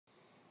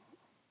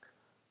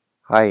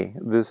Hi,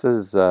 this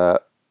is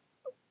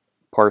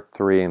part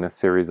 3 in a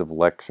series of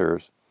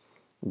lectures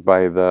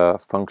by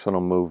the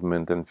Functional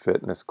Movement and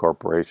Fitness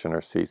Corporation,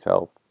 or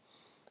CSHealth.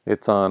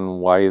 It's on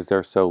why is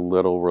there so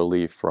little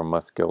relief from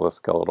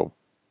musculoskeletal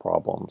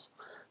problems.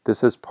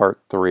 This is part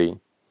 3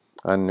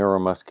 on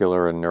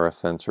neuromuscular and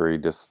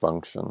neurosensory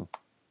dysfunction.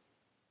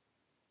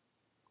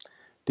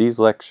 These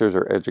lectures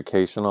are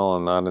educational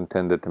and not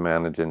intended to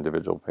manage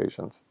individual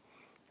patients.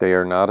 They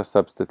are not a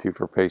substitute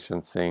for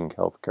patients seeing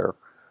healthcare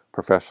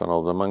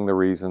professionals. Among the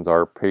reasons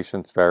are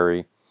patients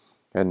vary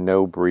and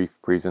no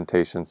brief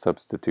presentation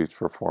substitutes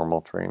for formal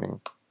training.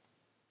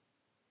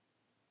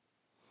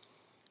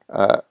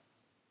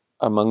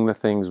 Among the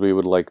things we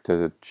would like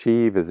to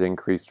achieve is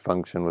increased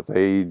function with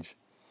age,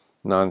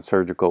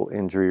 non-surgical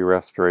injury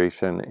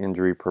restoration,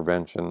 injury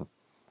prevention,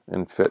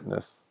 and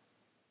fitness.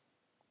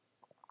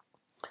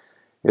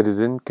 It is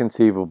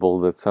inconceivable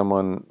that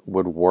someone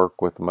would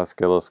work with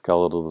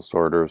musculoskeletal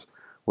disorders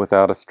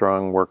without a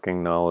strong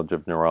working knowledge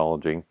of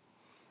neurology.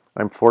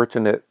 I'm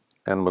fortunate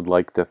and would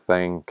like to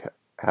thank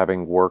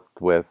having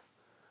worked with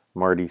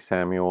Marty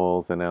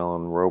Samuels and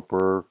Alan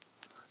Roper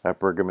at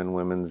Brigham and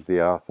Women's,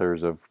 the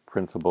authors of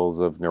Principles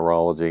of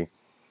Neurology,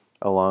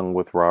 along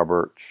with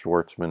Robert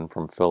Schwartzman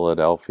from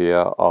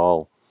Philadelphia,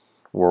 all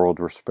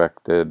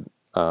world-respected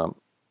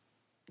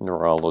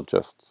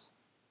neurologists.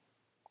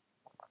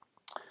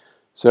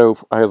 So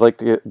I'd like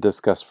to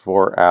discuss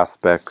 4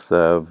 aspects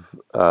of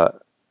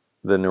the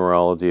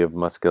neurology of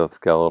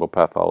musculoskeletal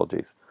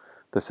pathologies: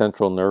 the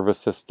central nervous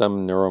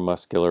system,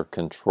 neuromuscular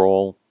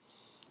control,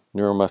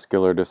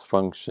 neuromuscular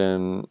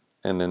dysfunction,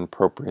 and then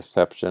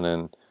proprioception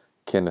and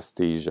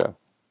kinesthesia.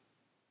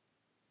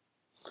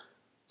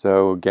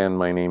 So again,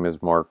 my name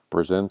is Mark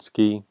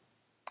Brzezinski,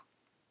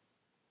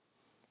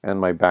 and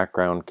my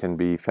background can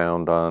be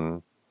found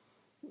on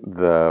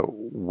the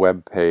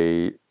web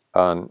page,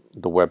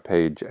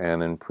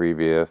 and in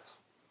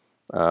previous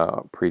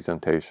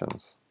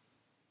presentations.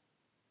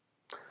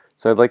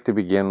 So I'd like to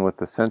begin with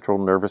the central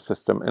nervous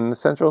system. And the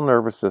central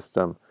nervous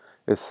system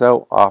is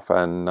so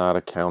often not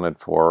accounted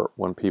for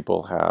when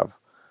people have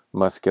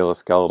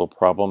musculoskeletal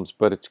problems,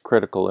 but it's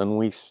critical. And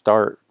we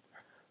start,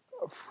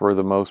 for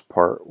the most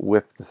part,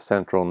 with the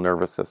central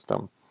nervous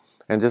system.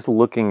 And just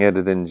looking at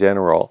it in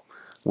general,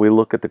 we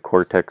look at the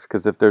cortex,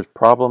 because if there's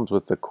problems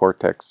with the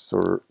cortex,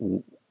 or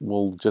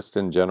we'll just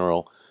in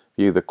general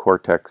view the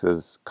cortex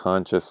as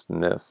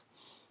consciousness,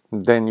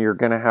 then you're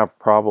going to have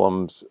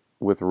problems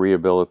with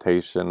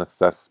rehabilitation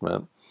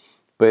assessment.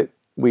 But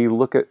we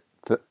look at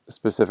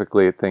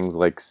specifically at things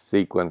like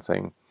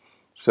sequencing.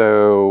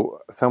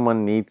 So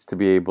someone needs to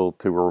be able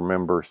to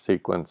remember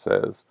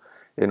sequences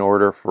in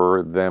order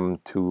for them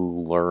to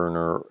learn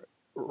or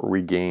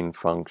regain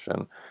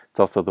function. It's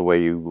also the way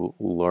you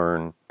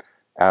learn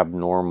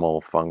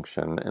abnormal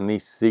function. And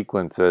these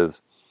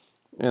sequences,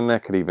 and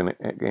that could even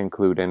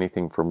include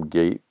anything from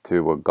gait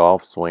to a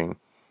golf swing,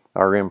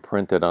 are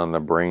imprinted on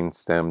the brain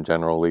stem,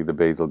 generally the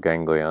basal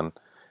ganglion,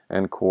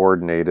 and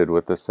coordinated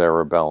with the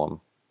cerebellum.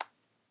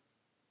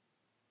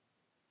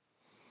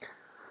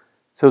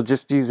 So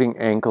just using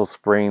ankle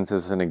sprains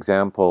as an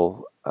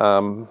example,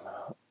 ankle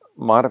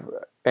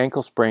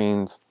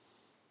sprains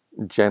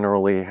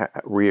generally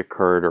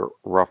reoccurred, or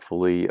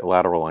roughly,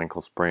 lateral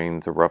ankle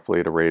sprains are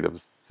roughly at a rate of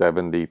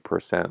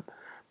 70%.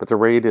 But the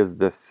rate is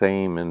the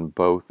same in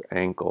both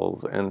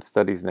ankles, and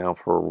studies now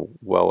for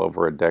well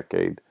over a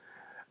decade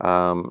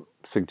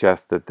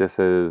suggest that this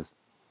is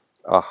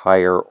a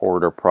higher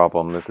order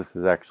problem, that this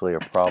is actually a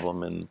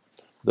problem in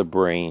the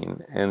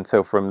brain. And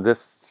so from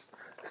this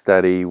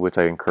study, which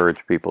I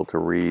encourage people to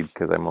read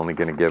because I'm only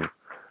going to give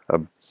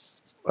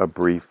a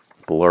brief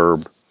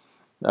blurb,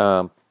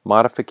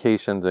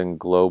 modifications in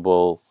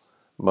global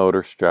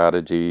motor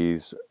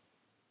strategies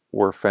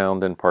were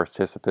found in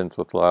participants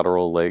with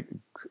lateral leg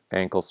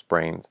ankle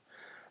sprains,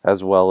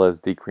 as well as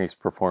decreased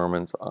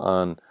performance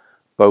on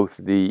both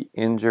the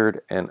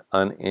injured and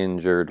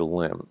uninjured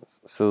limbs.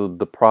 So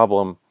the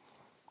problem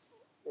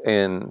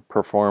in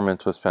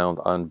performance was found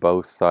on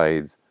both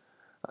sides.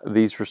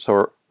 These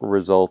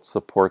results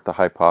support the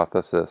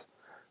hypothesis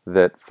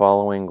that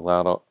following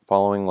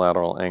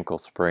lateral ankle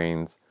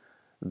sprains,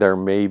 there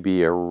may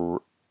be a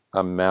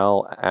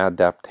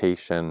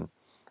maladaptation,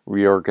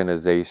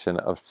 reorganization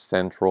of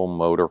central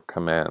motor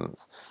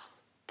commands,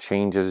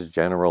 changes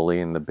generally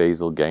in the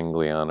basal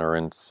ganglion or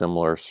in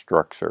similar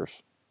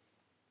structures.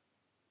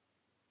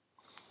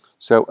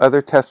 So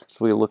other tests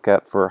we look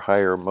at for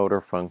higher motor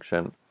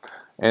function,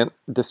 and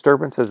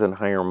disturbances in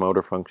higher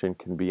motor function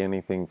can be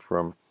anything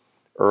from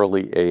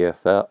early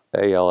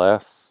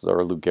ALS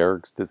or Lou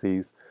Gehrig's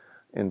disease,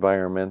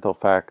 environmental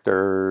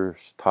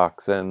factors,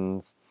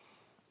 toxins,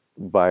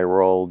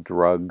 viral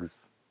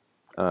drugs,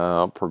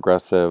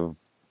 progressive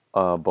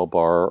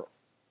bulbar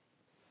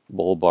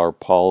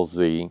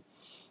palsy.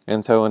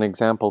 And so an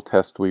example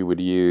test we would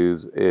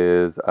use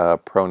is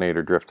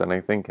pronator drift. And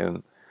I think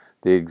in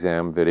the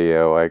exam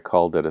video I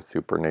called it a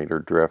supinator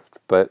drift,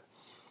 but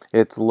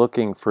it's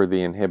looking for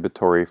the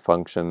inhibitory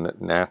function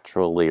that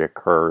naturally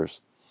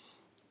occurs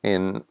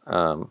in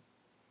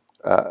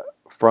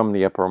from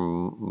the upper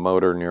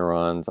motor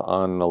neurons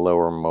on the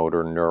lower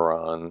motor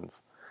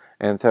neurons.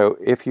 And so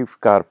if you've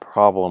got a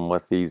problem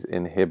with these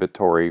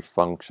inhibitory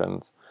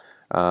functions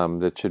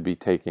that should be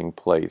taking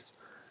place,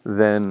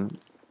 then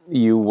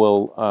you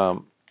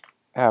will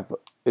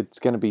it's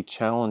going to be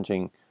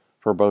challenging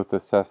for both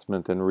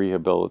assessment and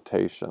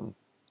rehabilitation.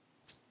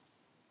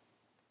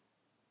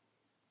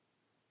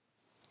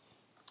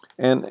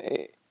 And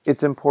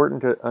it's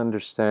important to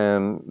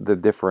understand the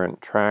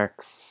different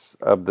tracts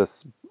of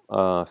this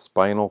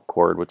spinal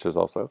cord, which is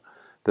also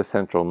the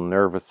central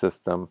nervous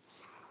system.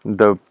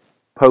 The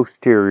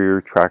posterior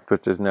tract,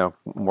 which is now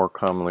more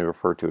commonly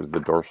referred to as the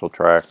dorsal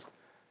tract,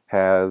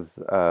 has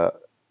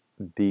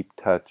deep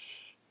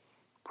touch,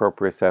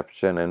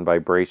 proprioception, and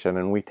vibration.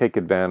 And we take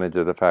advantage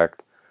of the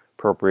fact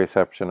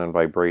proprioception and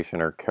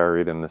vibration are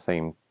carried in the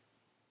same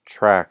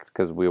tract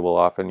because we will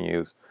often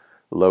use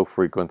low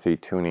frequency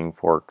tuning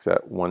forks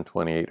at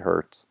 128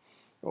 hertz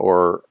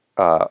or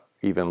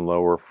even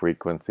lower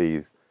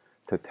frequencies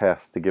to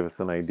test to give us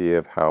an idea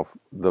of how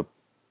the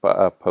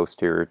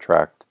posterior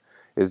tract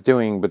is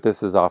doing, but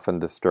this is often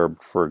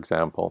disturbed, for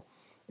example,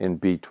 in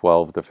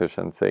B12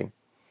 deficiency.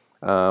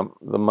 The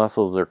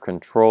muscles are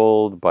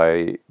controlled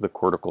by the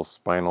cortical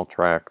spinal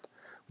tract,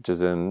 which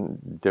is in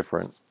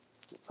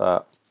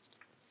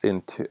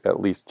at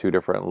least two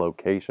different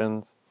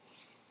locations.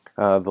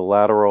 The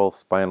lateral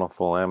spinal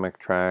thalamic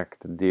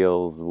tract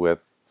deals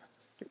with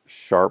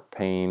sharp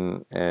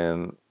pain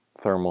and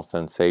thermal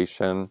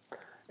sensation,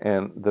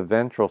 and the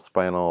ventral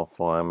spinal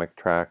thalamic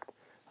tract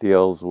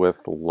deals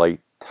with light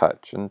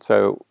touch. And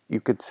so you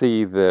could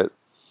see that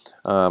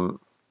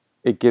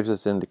it gives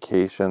us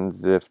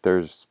indications if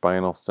there's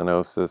spinal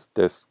stenosis,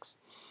 discs,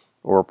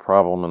 or a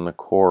problem in the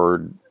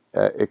cord.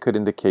 It could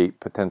indicate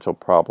potential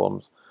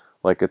problems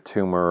like a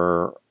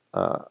tumor,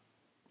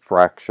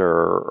 fracture,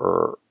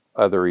 or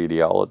other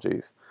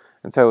etiologies.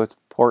 And so it's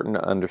important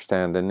to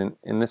understand, and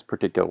in this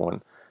particular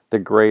one, the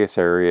grayish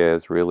area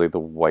is really the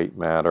white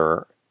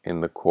matter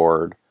in the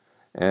cord,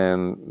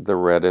 and the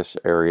reddish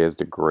area is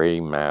the gray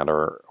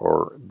matter,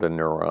 or the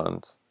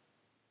neurons.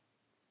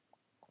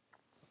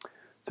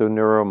 So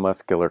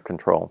neuromuscular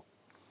control.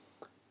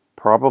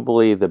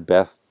 Probably the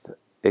best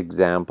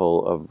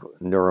example of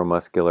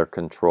neuromuscular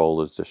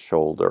control is the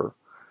shoulder,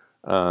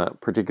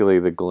 particularly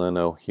the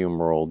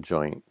glenohumeral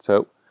joint.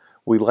 So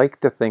we like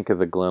to think of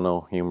the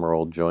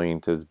glenohumeral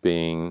joint as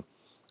being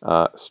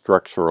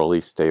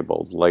structurally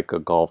stable, like a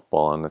golf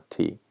ball on a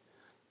tee.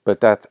 But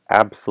that's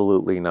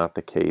absolutely not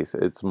the case.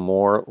 It's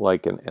more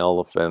like an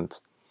elephant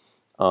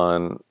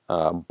on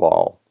a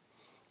ball.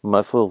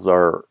 Muscles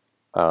are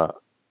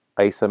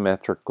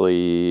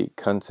isometrically,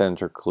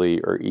 concentrically,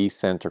 or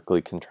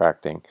eccentrically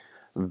contracting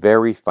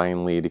very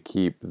finely to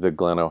keep the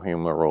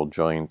glenohumeral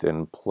joint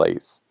in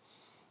place.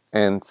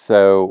 And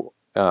so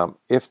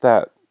if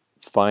that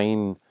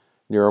fine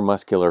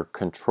neuromuscular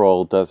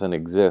control doesn't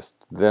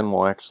exist, then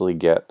we'll actually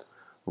get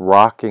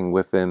rocking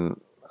within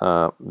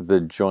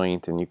the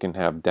joint, and you can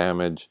have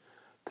damage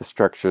to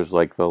structures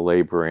like the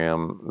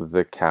labrum,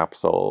 the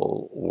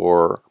capsule,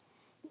 or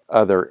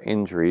other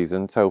injuries.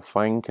 And so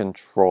fine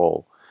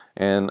control,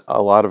 and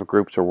a lot of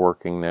groups are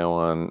working now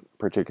on,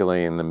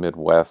 particularly in the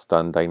Midwest,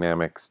 on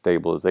dynamic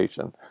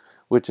stabilization,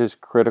 which is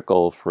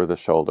critical for the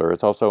shoulder.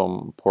 It's also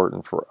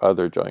important for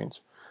other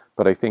joints,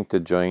 but I think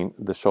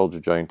the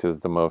shoulder joint is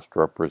the most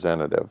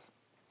representative.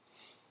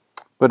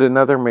 But in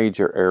other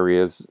major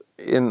areas,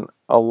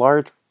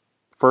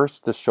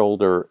 first the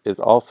shoulder is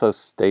also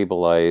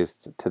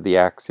stabilized to the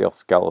axial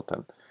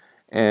skeleton.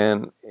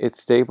 And it's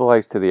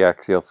stabilized to the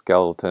axial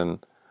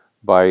skeleton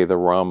by the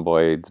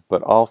rhomboids,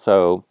 but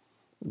also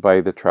by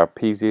the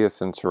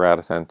trapezius and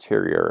serratus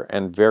anterior.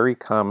 And very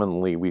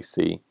commonly we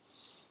see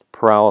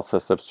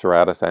paralysis of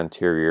serratus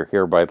anterior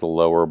here by the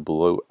lower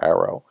blue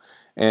arrow.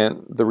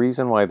 And the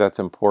reason why that's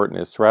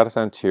important is serratus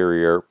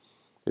anterior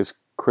is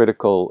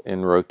critical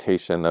in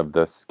rotation of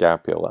the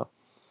scapula.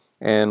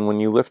 And when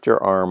you lift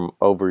your arm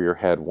over your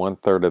head,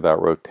 1/3 of that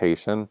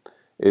rotation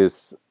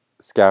is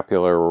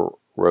scapular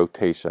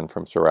rotation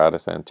from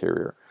serratus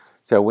anterior.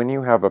 So when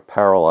you have a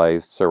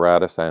paralyzed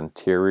serratus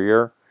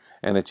anterior,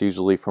 and it's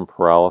usually from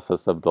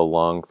paralysis of the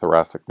long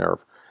thoracic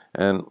nerve,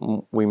 and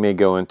we may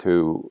go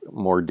into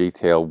more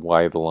detail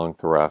why the long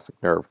thoracic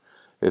nerve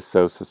is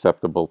so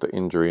susceptible to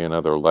injury in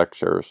other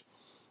lectures.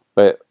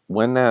 But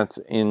when that's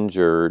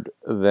injured,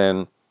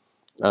 then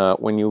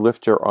when you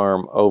lift your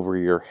arm over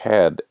your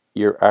head,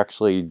 you're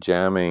actually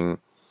jamming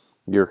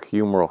your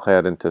humeral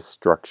head into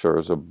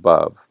structures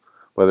above,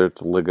 whether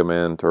it's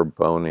ligament or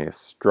bony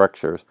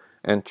structures,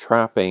 and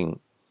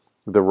trapping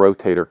the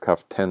rotator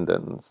cuff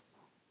tendons.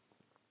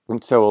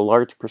 And so a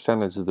large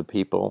percentage of the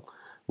people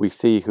we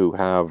see who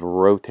have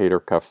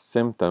rotator cuff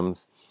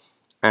symptoms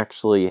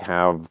actually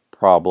have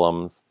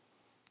problems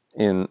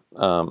in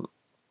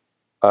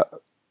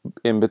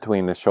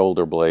between the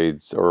shoulder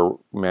blades, or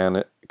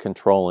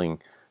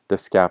controlling the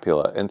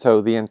scapula. And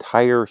so the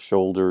entire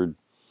shoulder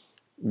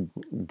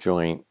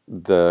joint,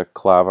 the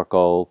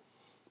clavicle,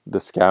 the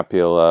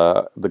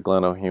scapula, the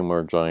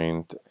glenohumeral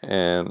joint,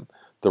 and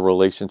the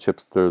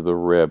relationships through the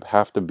rib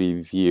have to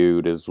be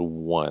viewed as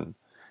one.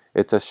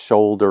 It's a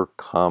shoulder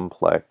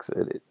complex.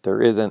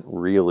 There isn't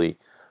really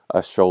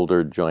a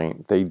shoulder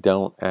joint. They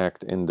don't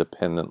act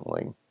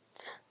independently.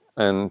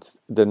 And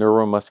the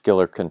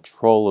neuromuscular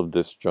control of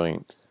this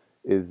joint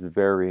is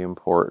very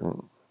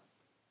important.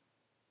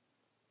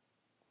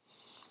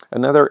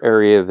 Another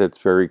area that's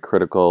very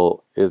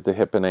critical is the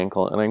hip and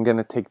ankle, and I'm going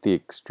to take the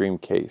extreme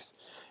case.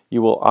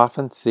 You will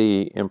often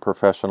see in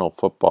professional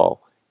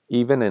football,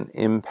 even an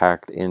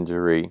impact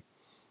injury,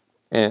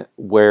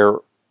 where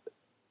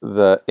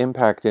the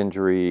impact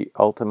injury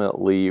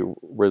ultimately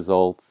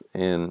results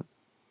in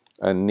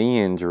a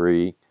knee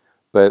injury,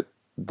 but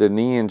the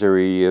knee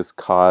injury is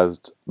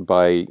caused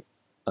by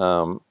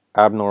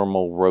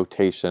abnormal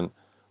rotation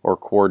or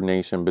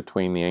coordination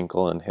between the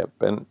ankle and hip.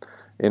 And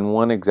in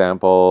one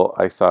example,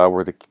 I saw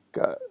where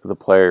the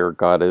player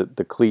got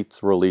the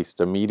cleats released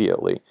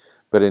immediately,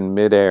 but in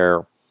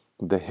midair,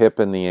 the hip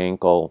and the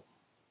ankle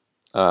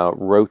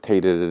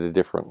rotated at a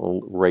different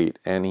rate,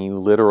 and he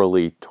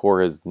literally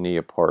tore his knee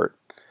apart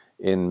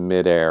in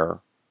midair.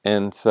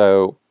 And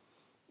so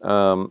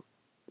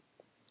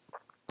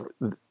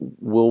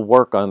we'll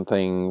work on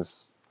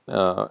things,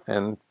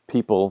 and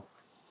people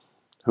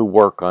who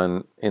work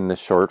in the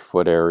short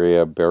foot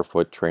area,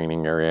 barefoot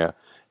training area,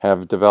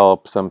 have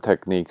developed some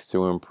techniques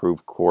to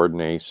improve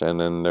coordination,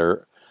 and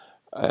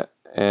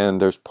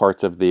there's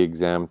parts of the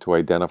exam to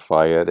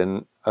identify it.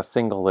 And a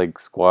single leg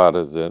squat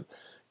is a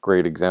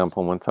great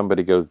example. When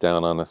somebody goes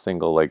down on a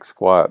single leg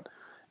squat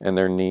and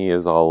their knee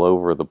is all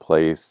over the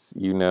place,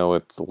 you know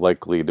it's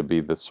likely to be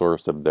the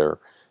source of their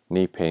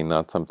knee pain,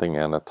 not something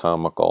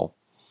anatomical.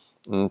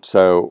 And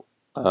so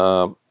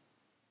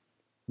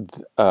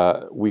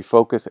we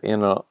focus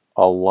in a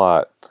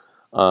lot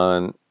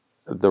on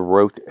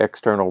the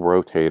external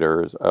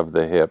rotators of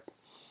the hip,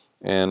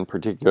 and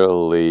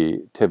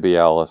particularly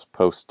tibialis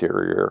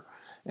posterior,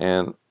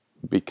 and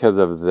because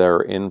of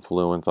their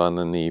influence on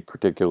the knee,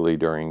 particularly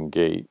during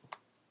gait.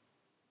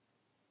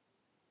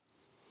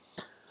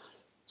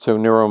 So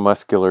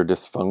neuromuscular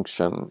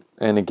dysfunction,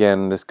 and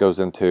again, this goes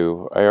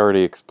into, I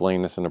already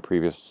explained this in the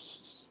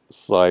previous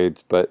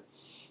slides, but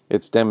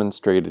it's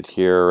demonstrated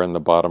here in the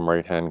bottom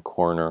right-hand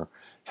corner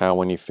how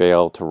when you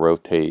fail to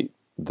rotate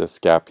the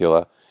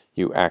scapula,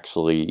 you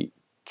actually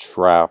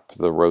trap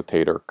the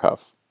rotator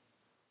cuff.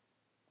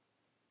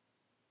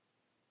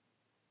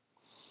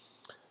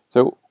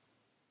 So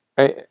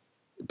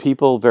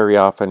people very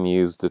often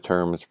use the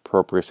terms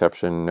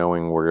proprioception,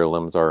 knowing where your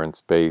limbs are in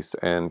space,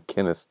 and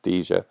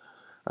kinesthesia,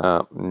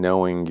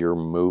 knowing your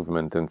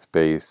movement in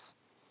space,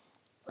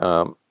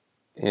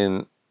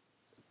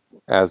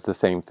 as the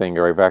same thing.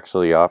 Or I've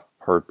actually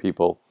heard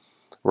people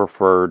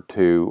refer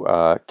to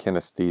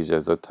kinesthesia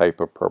as a type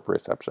of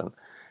proprioception.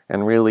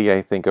 And really,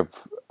 I think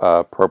of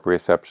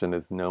proprioception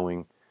as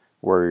knowing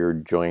where your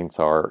joints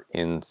are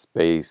in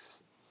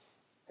space.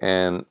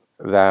 And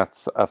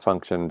that's a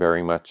function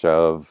very much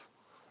of,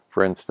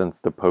 for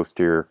instance, the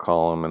posterior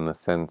column and the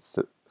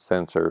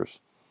sensors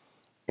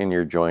in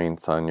your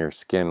joints on your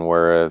skin,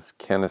 whereas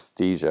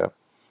kinesthesia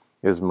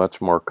is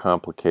much more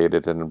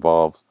complicated and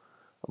involves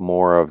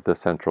more of the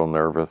central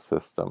nervous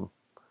system.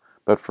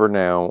 But for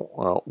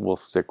now, we'll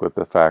stick with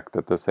the fact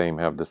that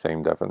have the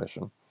same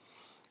definition.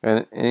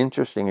 And an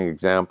interesting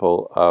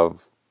example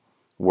of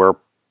where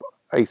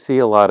I see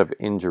a lot of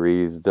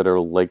injuries that are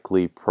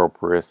likely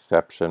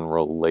proprioception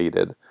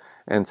related.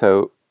 And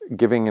so,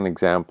 giving an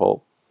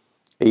example,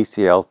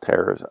 ACL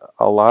tears.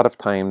 A lot of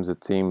times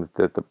it seems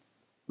that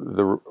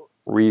the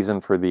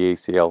reason for the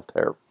ACL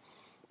tear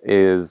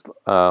is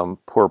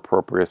poor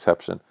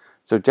proprioception.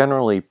 So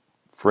generally,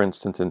 for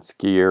instance, in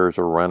skiers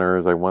or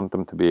runners, I want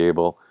them to be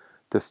able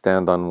to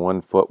stand on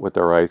one foot with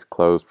their eyes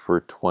closed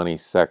for 20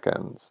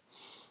 seconds.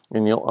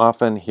 And you'll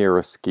often hear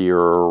a skier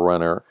or a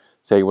runner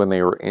say when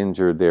they were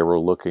injured, they were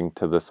looking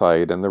to the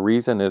side. And the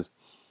reason is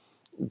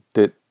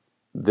that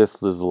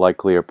this is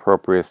likely a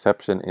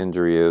proprioception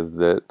injury, is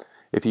that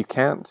if you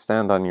can't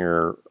stand on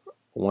your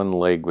one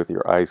leg with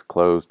your eyes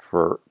closed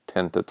for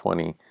 10 to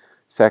 20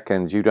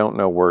 seconds, you don't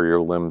know where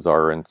your limbs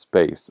are in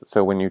space.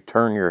 So when you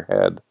turn your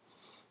head,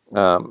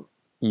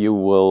 you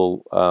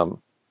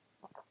will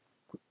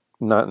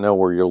not know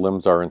where your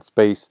limbs are in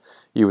space.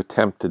 You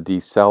attempt to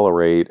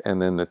decelerate,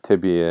 and then the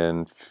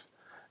tibia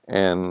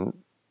and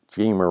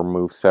femur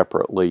move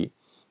separately,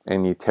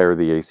 and you tear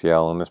the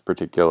ACL. In this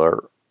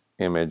particular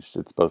image,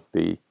 it's both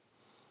the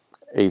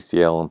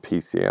ACL and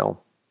PCL.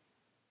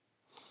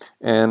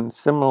 And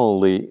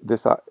similarly,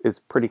 this is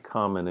pretty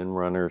common in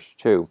runners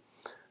too.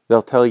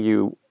 They'll tell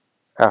you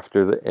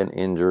after an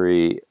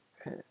injury,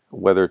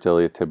 whether it's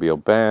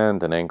iliotibial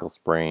band, an ankle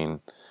sprain,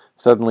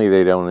 suddenly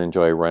they don't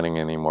enjoy running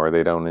anymore.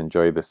 They don't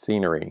enjoy the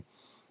scenery.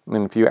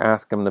 And if you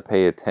ask them to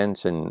pay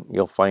attention,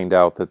 you'll find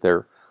out that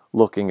they're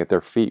looking at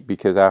their feet,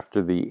 because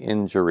after the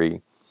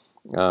injury,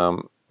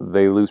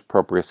 they lose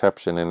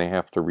proprioception and they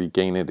have to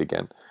regain it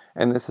again.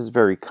 And this is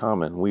very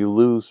common. We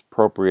lose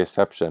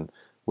proprioception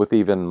with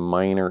even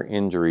minor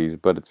injuries,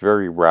 but it's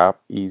very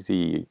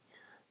easy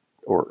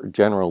or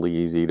generally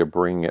easy to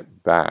bring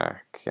it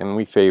back. And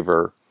we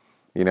favor,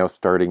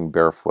 starting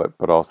barefoot,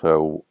 but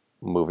also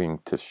moving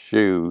to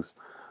shoes,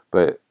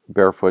 but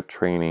barefoot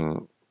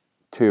training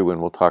too,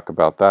 and we'll talk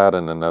about that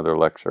in another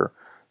lecture.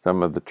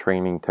 Some of the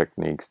training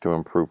techniques to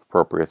improve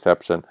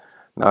proprioception,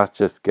 not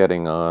just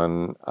getting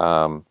on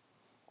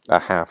a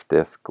half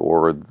disc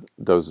or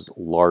those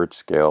large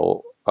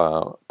scale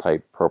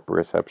type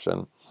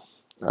proprioception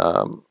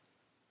um,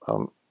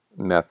 um,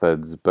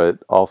 methods, but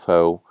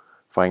also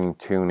fine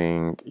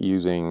tuning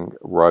using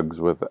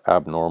rugs with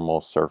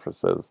abnormal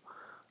surfaces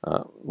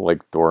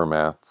like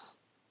doormats.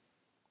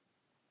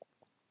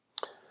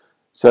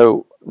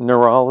 So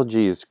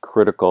neurology is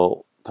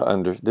critical to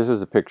This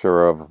is a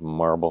picture of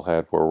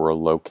Marblehead where we're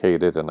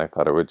located, and I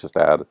thought I would just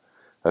add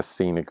a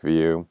scenic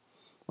view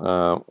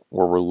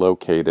where we're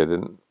located.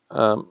 And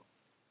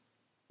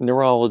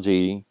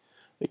neurology,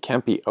 it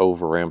can't be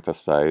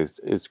overemphasized,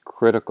 is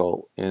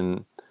critical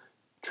in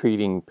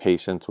treating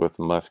patients with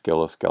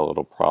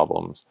musculoskeletal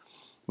problems.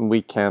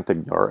 We can't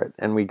ignore it.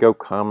 And we go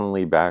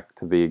commonly back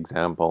to the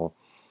example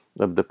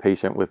of the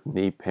patient with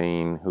knee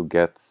pain who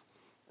gets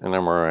an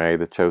MRI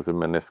that shows a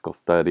meniscal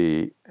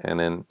study and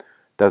then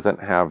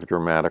doesn't have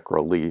dramatic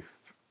relief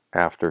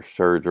after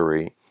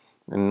surgery.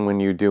 And when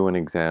you do an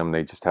exam,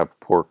 they just have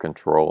poor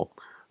control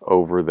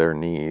over their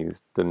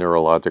knees. The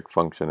neurologic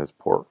function is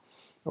poor.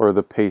 Or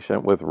the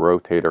patient with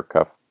rotator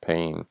cuff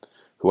pain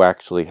who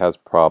actually has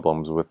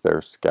problems with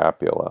their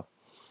scapula.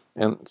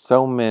 And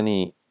so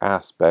many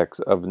aspects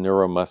of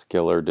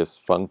neuromuscular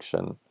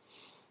dysfunction,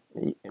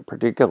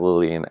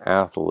 particularly in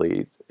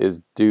athletes,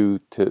 is due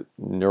to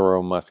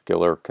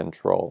neuromuscular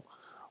control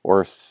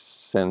or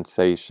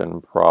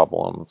sensation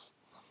problems.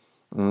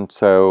 And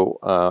so,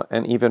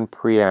 and even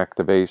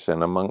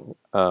pre-activation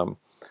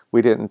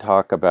we didn't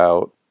talk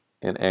about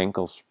in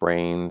ankle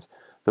sprains,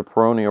 the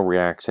peroneal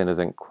reaction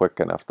isn't quick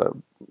enough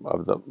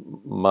of the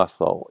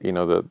muscle,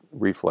 the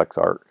reflex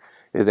arc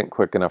isn't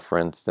quick enough, for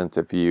instance,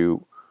 if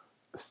you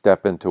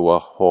step into a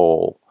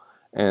hole.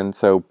 And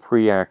so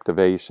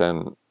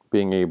pre-activation,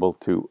 being able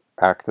to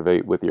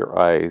activate with your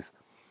eyes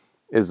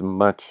is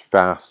much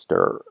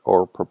faster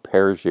or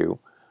prepares you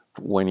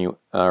when you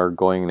are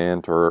going to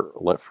enter,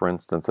 for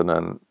instance, an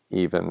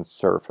uneven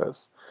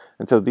surface.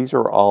 And so these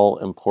are all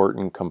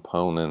important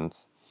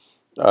components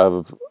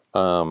of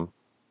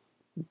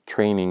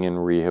training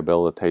and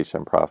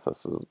rehabilitation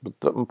processes. But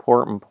the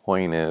important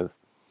point is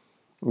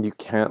you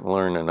can't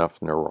learn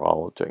enough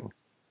neurology.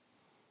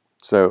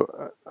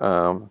 So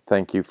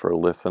thank you for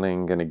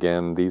listening. And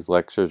again, these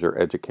lectures are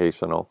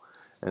educational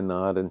and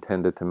not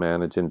intended to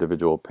manage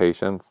individual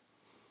patients.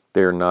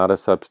 They are not a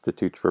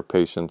substitute for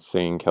patients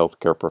seeing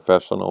healthcare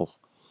professionals.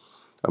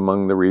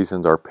 Among the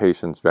reasons our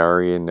patients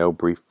vary, and no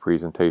brief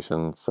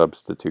presentation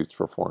substitutes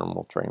for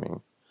formal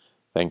training.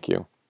 Thank you.